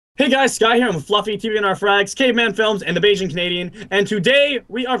Hey guys, Sky here. I'm with Fluffy, TV and our frags, Caveman Films, and the Beijing Canadian. And today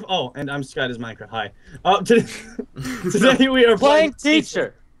we are. Oh, and I'm Sky. This is Minecraft. Hi. Today we are playing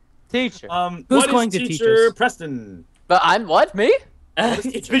teacher. Who's going to teacher? Preston. But I'm what? Me?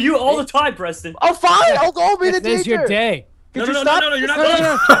 It's been you all the time, Preston. Oh, fine. I'll go be the teacher. This is your day. No, Could no, you no, stop? no, no, you're not.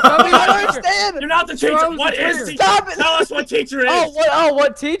 I don't understand. You're not the teacher. You're What the is teacher. teacher? Stop it. Tell us what teacher is.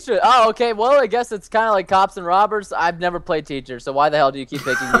 What teacher? Oh, okay. Well, I guess it's kind of like cops and robbers. I've never played teacher, so why the hell do you keep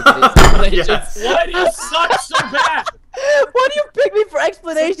picking me for these explanations? Yes. Why do you suck so bad? Why do you pick me for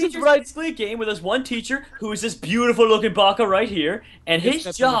explanations? Teacher's Right? basically a game where there's one teacher who is this beautiful looking baka right here, and his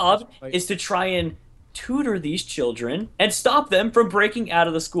Yes, job that's is to try and tutor these children and stop them from breaking out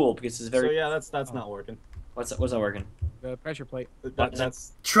of the school because it's very. So yeah, that's not working. What's not working? The pressure plate.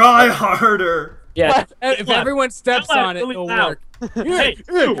 That's. Try harder. Yeah. If everyone steps on it, it'll work. Hey,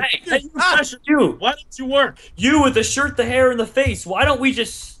 you. Hey, you pressure. You. Why don't you work? You with the shirt, the hair, and the face. Why don't we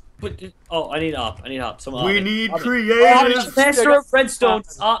just put? Oh, I need up. I need up. Someone. We help me. need Help me. creative. Master of Redstone.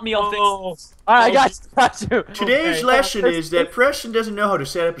 Op me. I'll fix this. All right, got you. Today's Okay. lesson is that Preston doesn't know how to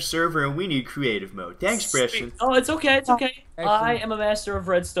set up a server, and we need creative mode. Thanks, Preston. Oh, it's okay. It's okay. Excellent. I am a master of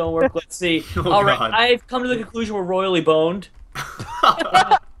redstone work. Let's see. Oh, All right, God. I've come to the conclusion we're royally boned.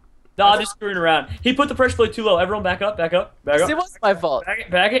 No, I'm just screwing around. He put the pressure plate too low. Everyone, back up, back up, back up. See, what's my fault? Back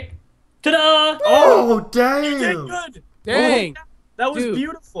it, back it. Ta-da! Oh, You did damn. good. Dang. That was Dude,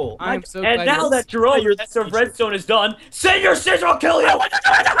 beautiful. I'm so And glad now you're- that Jerome, you're your the master of teacher. redstone is done, send your scissors, I'll kill you!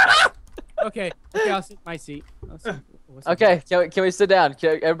 Okay, I'll sit in my seat. Okay, can we sit down?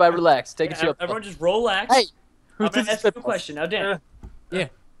 Everybody relax. Take a chill. Everyone just relax. Hey, I'm gonna ask you a question. Now, Dan. Yeah.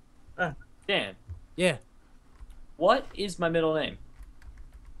 Dan, Yeah. what is my middle name?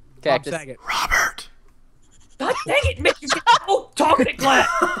 Bob Cactus. Saget. Robert. God dang it, Mitch! You get talking to glass!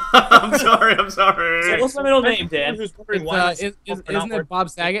 I'm sorry, I'm So sorry. what's my middle name, Dan? Who's wondering It's, why isn't it Bob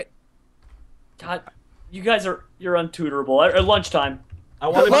Saget? God, you guys you're untutorable. At lunchtime. I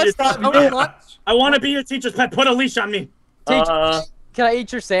want to be Let's your, not- Oh, what? I want to be your teacher's pet. Put a leash on me. Teacher, can I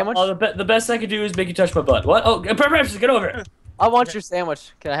eat your sandwich? The best I could do is make you touch my butt. What? Oh, perhaps get over it. I want your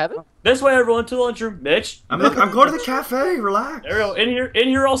sandwich. Can I have it? This way, everyone, to the lunchroom. Mitch, I'm going to the cafe. Relax. there we go. In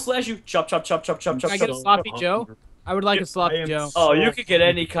here, I'll slash you. Chop, chop, chop, chop, chop, chop, Can I get a chop. sloppy Joe? I would like a sloppy I am Joe. Oh, you could get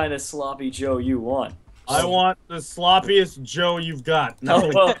any kind of sloppy Joe you want. I want the sloppiest Joe you've got.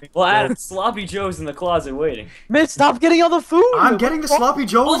 Oh, well, Adam, sloppy Joe's in the closet waiting. Mitch, stop getting all the food. I'm getting the sloppy Oh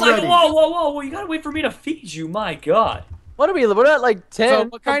joes my! ready. Whoa, whoa, whoa! Well, you gotta wait for me to feed you. My God. What are we? We're at like 10. So,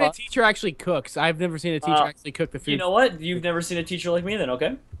 what kind Come of teacher actually cooks? I've never seen a teacher actually cook the food. You know what? You've never seen a teacher like me, then?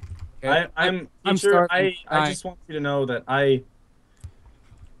 Okay. Okay. I'm I'm teacher, starving. I just want you to know that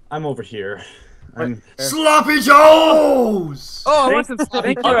I'm over here. I'm. Sloppy joes. Oh, I want some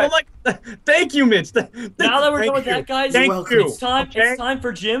sloppy All Joe. right. Thank you, Mitch. Now that we're done with that, guys, Thank welcome. you. it's time. Okay? It's time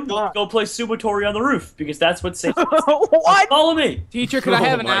for Jim to God. go play Sumotori on the roof because that's what safe. What? Follow me. Teacher, could I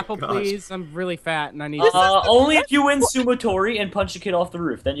have Oh an my apple, gosh. please? I'm really fat and I need. Only if you win Sumotori and punch a kid off the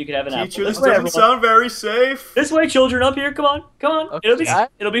roof, then you can have an Teacher, apple. this This way, doesn't everyone. sound very safe. This way, children, up here. Come on, come on. Okay.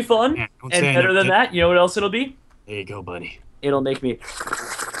 It'll be fun. Yeah, don't And say better than anything. that, you know what else it'll be? There you go, buddy. It'll make me.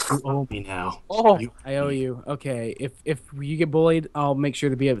 You owe me now. Oh. You- I owe you. Okay, if you get bullied, I'll make sure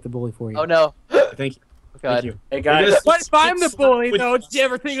to be the bully for you. Oh no. Thank you. God. Thank you. Hey guys, Yes. What if I'm the bully With- though? Did you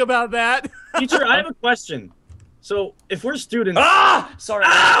ever think about that? Teacher, I have a question. So, if we're students. ah, sorry.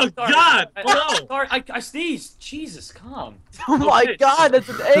 Oh, Sorry. God! I- Hello! Sorry, I sneezed. Jesus, calm. Oh my God, that's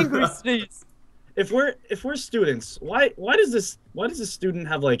an angry sneeze. If we're students, why does this student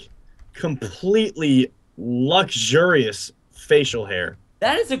have like completely luxurious facial hair?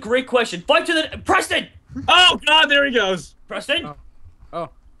 That is a great question. Fight to the Preston. Oh God, there he goes. Preston. Oh.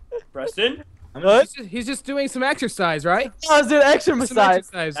 Preston. He's just doing some exercise, right? I was doing Some exercise.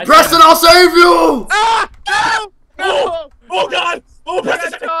 exercise. That's- Preston, I'll save you. Ah! No! No! Oh God! Oh, I got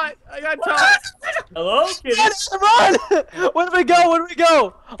Preston! taught. I got taught. Hello, kitty. Run! Where did we go? Where did we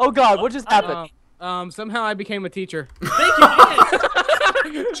go? Oh God, what just happened? Somehow I became a teacher. Thank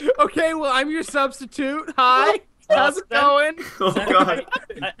you, Dan. Okay, well I'm your substitute. Hi. How's it going? Oh God.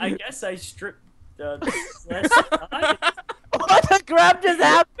 I guess I stripped. What the crap just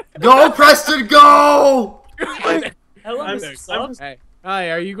happened? Go, Preston, go. Hello, I'm- Mr. Sub. Hey.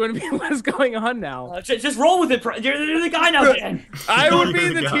 Hi, are you going to be what's going on now? Just roll with it. You're the guy now, Dan. I No, will be you're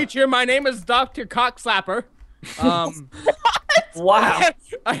the the guy. teacher. My name is Dr. Cockslapper. Wow.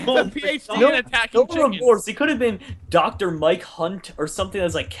 I have a PhD No- in attacking No chickens. remorse. He could have been Dr. Mike Hunt or something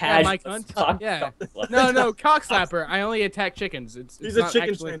that's like Yeah, casual. Mike Hunt. Yeah. No, Cockslapper. I only attack chickens. It's He's a not chicken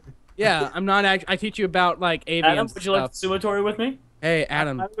actually. trainer. Yeah, I'm not I teach you about like avian Adam, would you like stuff. Sumotori with me? Hey,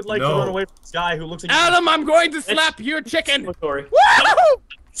 Adam. I would like to No. run away from this guy who looks like. Adam, I'm going to slap your chicken. Sumotori. Woo!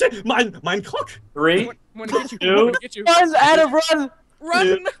 Mine cock. 3, I'm gonna get you. Two. I'm gonna get you. Run, Adam, run!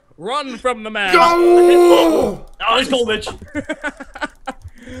 Run! Run from the man. Go! Oh, he's cold, Mitch.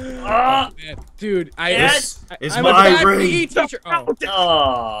 Ah, Man, dude, Yes. It's I'm my a bad ring. PE teacher. Oh,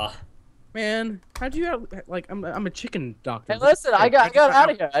 ah. man, how'd you have, like? I'm a chicken doctor. Hey, listen, I got out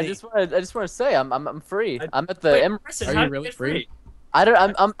of here. I just want to say I'm free. I'm at the. Wait, Preston, Are how you did really get free? I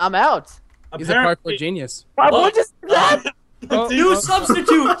don't. I'm out. He's a parkour genius. Why Oh. would you say that? Oh, New substitute!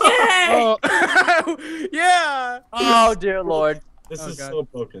 Yay! Oh. Yeah. Oh dear lord. This Oh, is God. so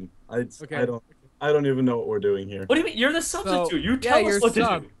broken. I Okay. don't even know what we're doing here. What do you mean? You're the substitute. You yeah, tell you're us what to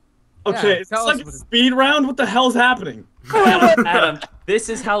sub. do. Okay, Yeah, it's tell like us a what it- speed round. What the hell's happening? Adam, this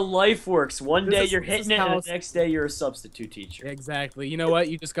is how life works. One This day is- you're this is hitting it, how- and the next day you're a substitute teacher. Exactly. You know what?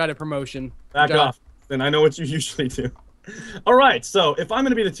 You just got a promotion. Back Good job. off. Then I know what you usually do. All right, so if I'm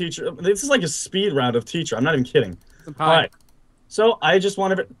gonna be the teacher, this is like a speed round of teacher. I'm not even kidding. Some All pie. right. So I just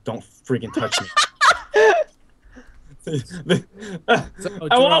want to. Don't freaking touch me.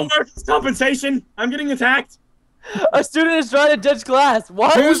 I want workers' compensation. I'm getting attacked. A student is trying to ditch class.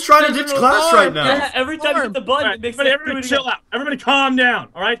 What? Who's trying to ditch class right now? Yeah, every time you hit the button, All it right, makes everybody it do it chill again. out. Everybody calm down.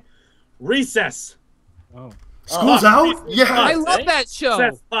 All right. Recess. Oh. School's out? Yeah. I love that show.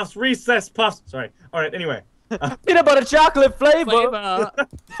 Recess puffs. Recess puffs. Sorry. All right. Anyway. Peanut butter chocolate flavor. Flavor.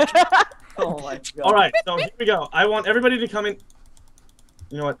 Oh my god. All right. So here we go. I want everybody to come in.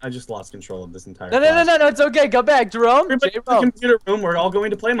 You know what? I just lost control of this entire. No, class. it's okay. Go back, Jerome. Everybody in the Jerome. computer room. We're all going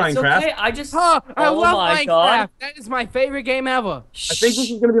to play It's Minecraft. okay, I just. Oh, I Oh love my Minecraft. God. That is my favorite game ever. I think this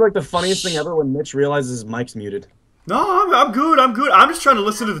is gonna be like the funniest thing ever when Mitch realizes his mic's muted. No, I'm good. I'm good. I'm just trying to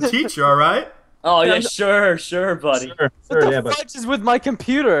listen to the teacher, all right? Oh yeah, sure, buddy. Sure, What the yeah, but fudge is with my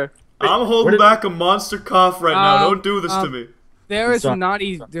computer? I'm where holding did- back a monster cough right now. Don't do this to me. There is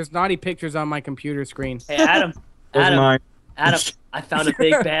Sorry. there's naughty pictures on my computer screen. Hey Adam, those are mine. Adam, I found a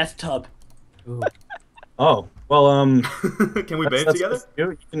big bathtub. Ooh. Oh, well, Can we bathe that's together?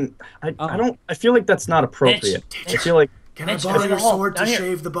 you can. I Oh. don't. I feel like that's not appropriate. I feel like Can I Mitch, borrow down your the hall, sword to down here.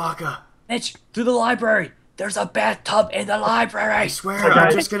 shave the baka? Mitch, to the library. There's a bathtub in the library. I swear, Okay.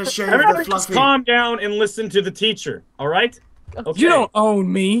 I'm just gonna shave the everybody just fluffy. calm down and listen to the teacher. All right. Okay. You don't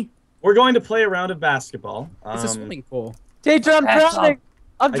own me. We're going to play a round of basketball. It's a swimming pool. Teacher, I'm Bathtub. drowning.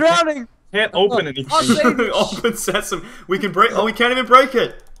 I'm I can't- drowning. Can't open anything. I'll save you. Open sesame. We can break. Oh, we can't even break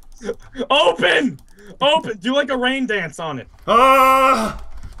it. Open. Open. Do like a rain dance on it. Ah!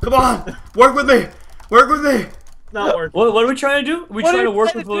 Come on, work with me. Work with me. Not working. What are we trying to do? We What trying are to you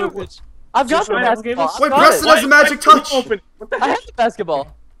work trying with to what? do? I've got the Right, basketball. okay, I've Wait, got Preston it. has a magic Why- why touch. Open. What the I heck? have the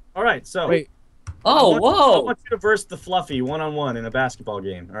basketball. All right. So. Wait, Oh, I whoa. want you to verse the Fluffy one-on-one in a basketball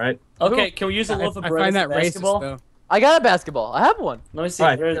game. All right. Okay, can we use a I, loaf of I bread find as that a basketball? racist though. I got a basketball. I have one. Let me see.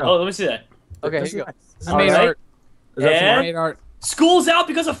 Alright, There's- go. Oh, let me see that. Okay, This here is you go. nice. This is I made Alright. art. Is that some And- art? I made art. School's out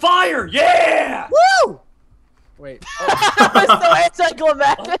because of fire. Yeah. Woo! Wait. That's so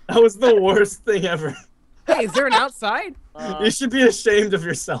anticlimactic. That was the worst thing ever. Hey, is there an outside? You should be ashamed of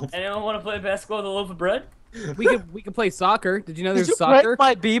yourself. Anyone want to play basketball with a loaf of bread? We could play soccer. Did you know Did there's you soccer? break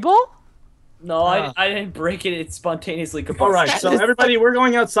my b-ball? No, I didn't break it. It spontaneously combusted. All right, so everybody, we're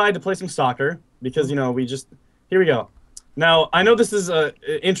going outside to play some soccer because we just. Here we go. Now I know this is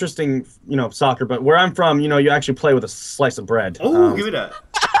interesting, soccer, but where I'm from, you actually play with a slice of bread. Oh, give me that.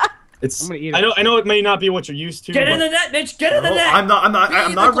 It's. I'm gonna eat it. I know it may not be what you're used to. Get in but- the net, Mitch. Get in the Oh, net. I'm not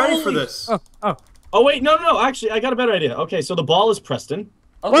the ready for goalie. this. Oh, Oh wait, no. Actually, I got a better idea. Okay, so the ball is Preston.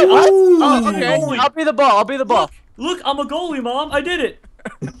 Okay, Wait, what? Ooh. Oh, okay. Goalie. I'll be the ball. I'll be the ball. Look, I'm a goalie, Mom. I did it.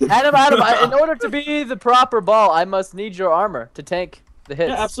 Adam, in order to be the proper ball, I must need your armor to tank the hits.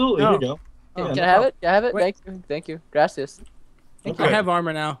 Yeah, absolutely. No. Here you go. Can Yeah, I no have it? Can I have it? Wait. Thank you. Gracias. Okay. I have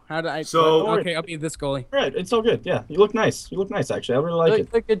armor now. How do I? So- okay, I'll be this goalie. Right, it's all good. Yeah, you look nice. You look nice, actually. I really like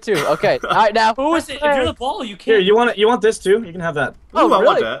it. Look good too. Okay. All right, now who is Preston, if you're the ball, you Here, can't. you want it? You want this too? You can have that. Oh, Ooh, I want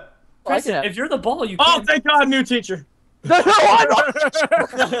really? that. Preston, if you're the ball, you Oh, can't. thank God, new teacher. No,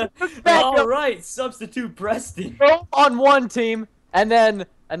 I'm All right, substitute Preston. on one team, and then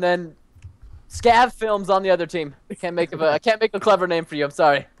Scav Films on the other team. I can't make a clever name for you. I'm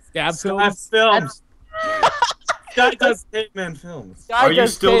sorry. Scab Sky films. Films. Sky does caveman films. Sky Are you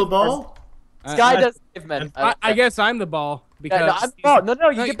does still the cavemen. ball? Sky I- does cavemen. I guess I'm the ball because. Yeah, no, I'm the ball. No,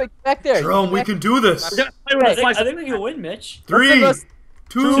 you get back there. Jerome, we can do this. I'm gonna play with a slice. I think we can win, Mitch. 3, Let's-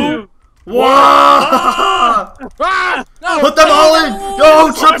 2, 1. Ah! No! Put them all in.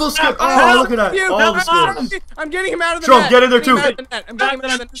 Yo, triple skip. Oh, look at that. You- All the scores. I'm getting him out of the Jerome, net. get in there, I'm getting too. him out of the net. I'm getting him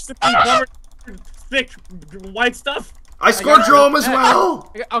out of the net. Thick white stuff. I scored Jerome as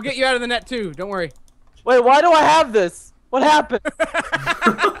well. I'll get you out of the net too. Don't worry. Wait, why do I have this? What happened?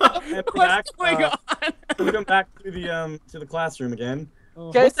 And What's going on? we come back to the classroom again.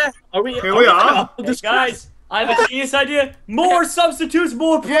 Okay. What the? Are we? Here we are. Hey, guys, I have a genius idea. More substitutes,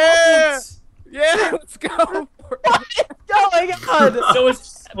 more problems. Yeah. Yeah, let's go. Oh my god! So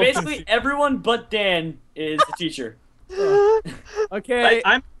it's basically everyone but Dan is the teacher. Okay,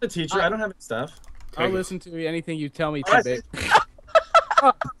 I'm the teacher. I don't have any stuff. I'll listen to anything you tell me to, Alright. babe.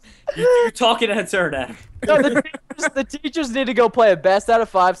 You're talking at a turn, Adam. No, the teachers need to go play a best out of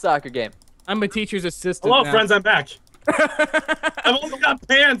 5 soccer game. I'm a teacher's assistant Hello, now. friends. I'm back. I've only got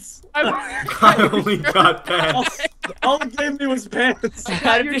pants. I only got pants. All it gave me was pants.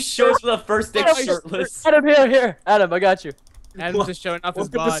 Adam just shows for the first day shirtless. Adam, here. Adam, I got you. Adam's just showing off his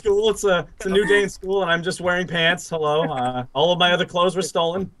Welcome to bod. school. It's a new day in school, and I'm just wearing pants. Hello. All of my other clothes were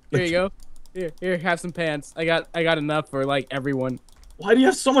stolen. Here you go. Here, have some pants. I got enough for like everyone. Why do you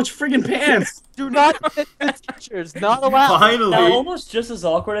have so much friggin' pants? Do not hit the teachers. Not allowed. Finally. Now, almost just as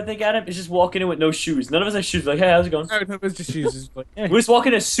awkward, I think, Adam, is just walking in with no shoes. None of us have shoes. Like, hey, how's it going? I don't know if it's just shoes. Just like, We just walk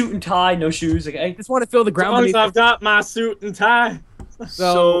in a suit and tie, no shoes. Like, hey, just want to feel the As ground long as beneath. I've got my suit and tie.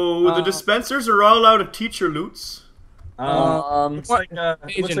 So the dispensers are all out of teacher loots. Looks like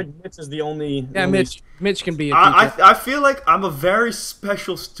Agent. Mitch is the only. Yeah, only- Mitch can be a teacher. I feel like I'm a very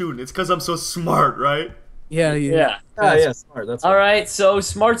special student. It's because I'm so smart, right? Yeah. yeah. Yeah, smart. That's All right, so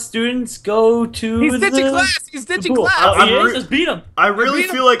smart students go to He's ditching the... class. He's ditching pool. class. Oh, he I'm is? Just beat him. I really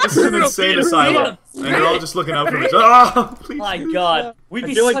beat feel like this is an insane asylum, and they're all just looking out for me. Oh, please. My God, we'd I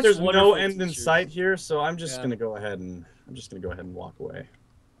be feel like such there's no wonderful end in teachers. sight here, so I'm just Yeah. gonna go ahead and walk away.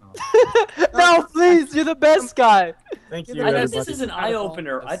 No, please, you're the best guy. Thank you, I think everybody. this is an eye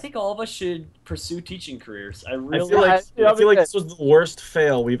opener. I think all of us should pursue teaching careers. I I really. feel like Yeah, I feel like yeah. this was the worst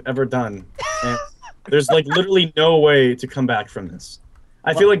fail we've ever done. And there's like literally no way to come back from this.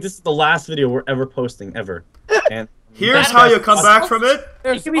 I feel like this is the last video we're ever posting ever. And Here's how you come back from it.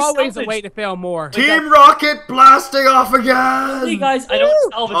 There's can be always a salvaged. way to fail more. Team Rocket blasting off Hey again. guys, I know how to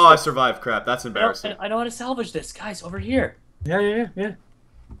salvage Oh, I this. survived. Crap, that's embarrassing. I know how to salvage this, guys. Over here. yeah.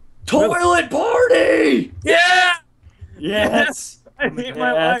 Toilet party. Yeah! Yes. I hate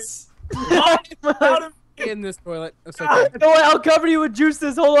my life. Yes. Out of In this toilet. That's okay. No way, I'll cover you with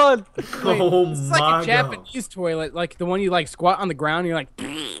juices. Hold on. Oh It's my like a god. Japanese toilet, like the one you like squat on the ground and you're like,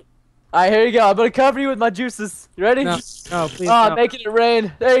 Alright, here you go. I'm gonna cover you with my juices. You ready? no, please. Oh, no. making it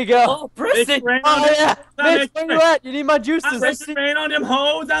rain. There you go. Oh, Preston. Oh, yeah. I'm Mitch, making where you at? You need my I'm juices. making rain on them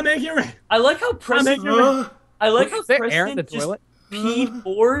hoes. I'm making rain. I like how Preston. making rain. I like how Is there air in Preston the just toilet? peed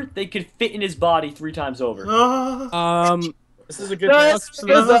forward. They could fit in his body 3 times over. This is a good. No, it's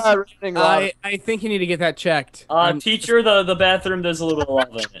because, raining water. I think you need to get that checked. Teacher, the bathroom. There's a little bit of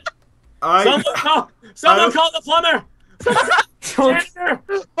lava in it. Someone call the plumber. Janitor.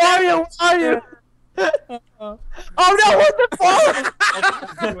 Mario, where are you? Oh no, what the fuck?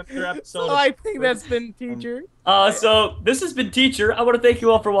 Another episode So of- I think that's been teacher. So this has been Teacher. I want to thank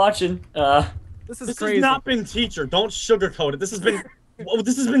you all for watching. This is This crazy. has not been teacher. Don't sugarcoat it. This has been. Whoa,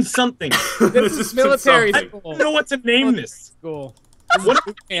 this has been something. I This is military something. school. don't know what to name this. School. What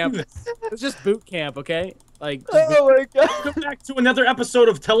boot to name camp. this? It's just boot camp, okay? Like, Oh my god. Come back to another episode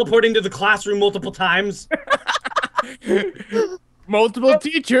of teleporting to the classroom multiple times. multiple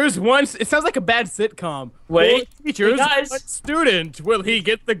teachers. Once it sounds like a bad sitcom. Wait, Four teachers. hey, guys. One student. Will he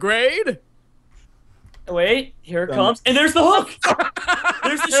get the grade? Wait, here it comes. And there's the hook.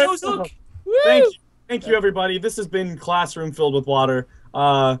 There's the show's hook. Thank you, everybody. This has been Classroom Filled with Water.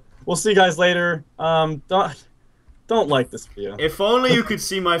 We'll see you guys later. Don't like this video. If only you could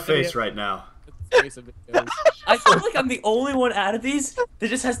see my face right now. I feel like I'm the only one out of these that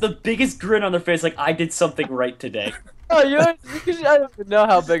just has the biggest grin on their face, like I did something right today. Oh, I don't even know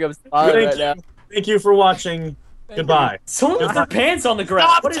how big I'm smiling right now. Thank you for watching. Goodbye. Someone left their pants on the ground.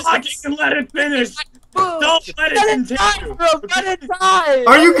 Stop What is talking this? and let it finish. Don't let it Let it die, continue. bro. Let it die.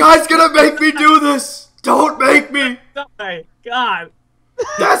 Are you guys gonna make me do this? Don't make me. Die. God.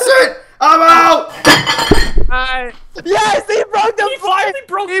 That's it. I'm out. Yes, he broke the He finally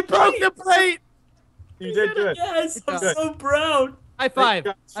broke He broke the plate. You did good. Yes, I'm Good. so proud. High five. Thank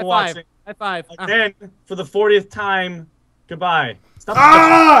you guys for High five. watching. High five. Again, for the 40th time, goodbye. Stop.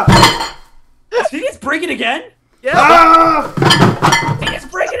 Ah! Did he just break it again? Ah! He just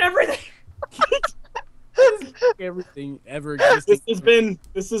breaking everything. Everything ever existed.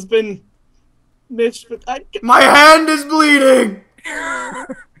 This has been Mitch, but My hand is bleeding.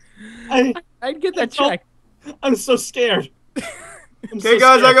 I'd get that checked. I'm so scared. I'm Okay, so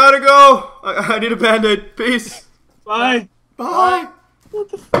guys, I scared. gotta go. I need a band-aid. Peace. Bye. Bye. What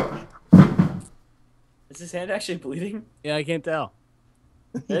the fuck? Is his hand actually bleeding, Yeah, I can't tell.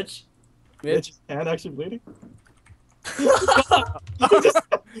 Mitch? Mitch's hand actually bleeding? He's gone!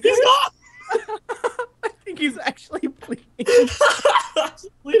 think he's actually bleeding.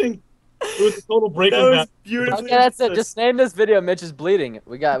 Bleeding. It was a total break That on was that. beautifully. Okay, that's it. Just name this video. Mitch is bleeding.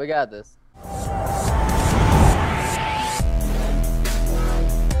 We got this.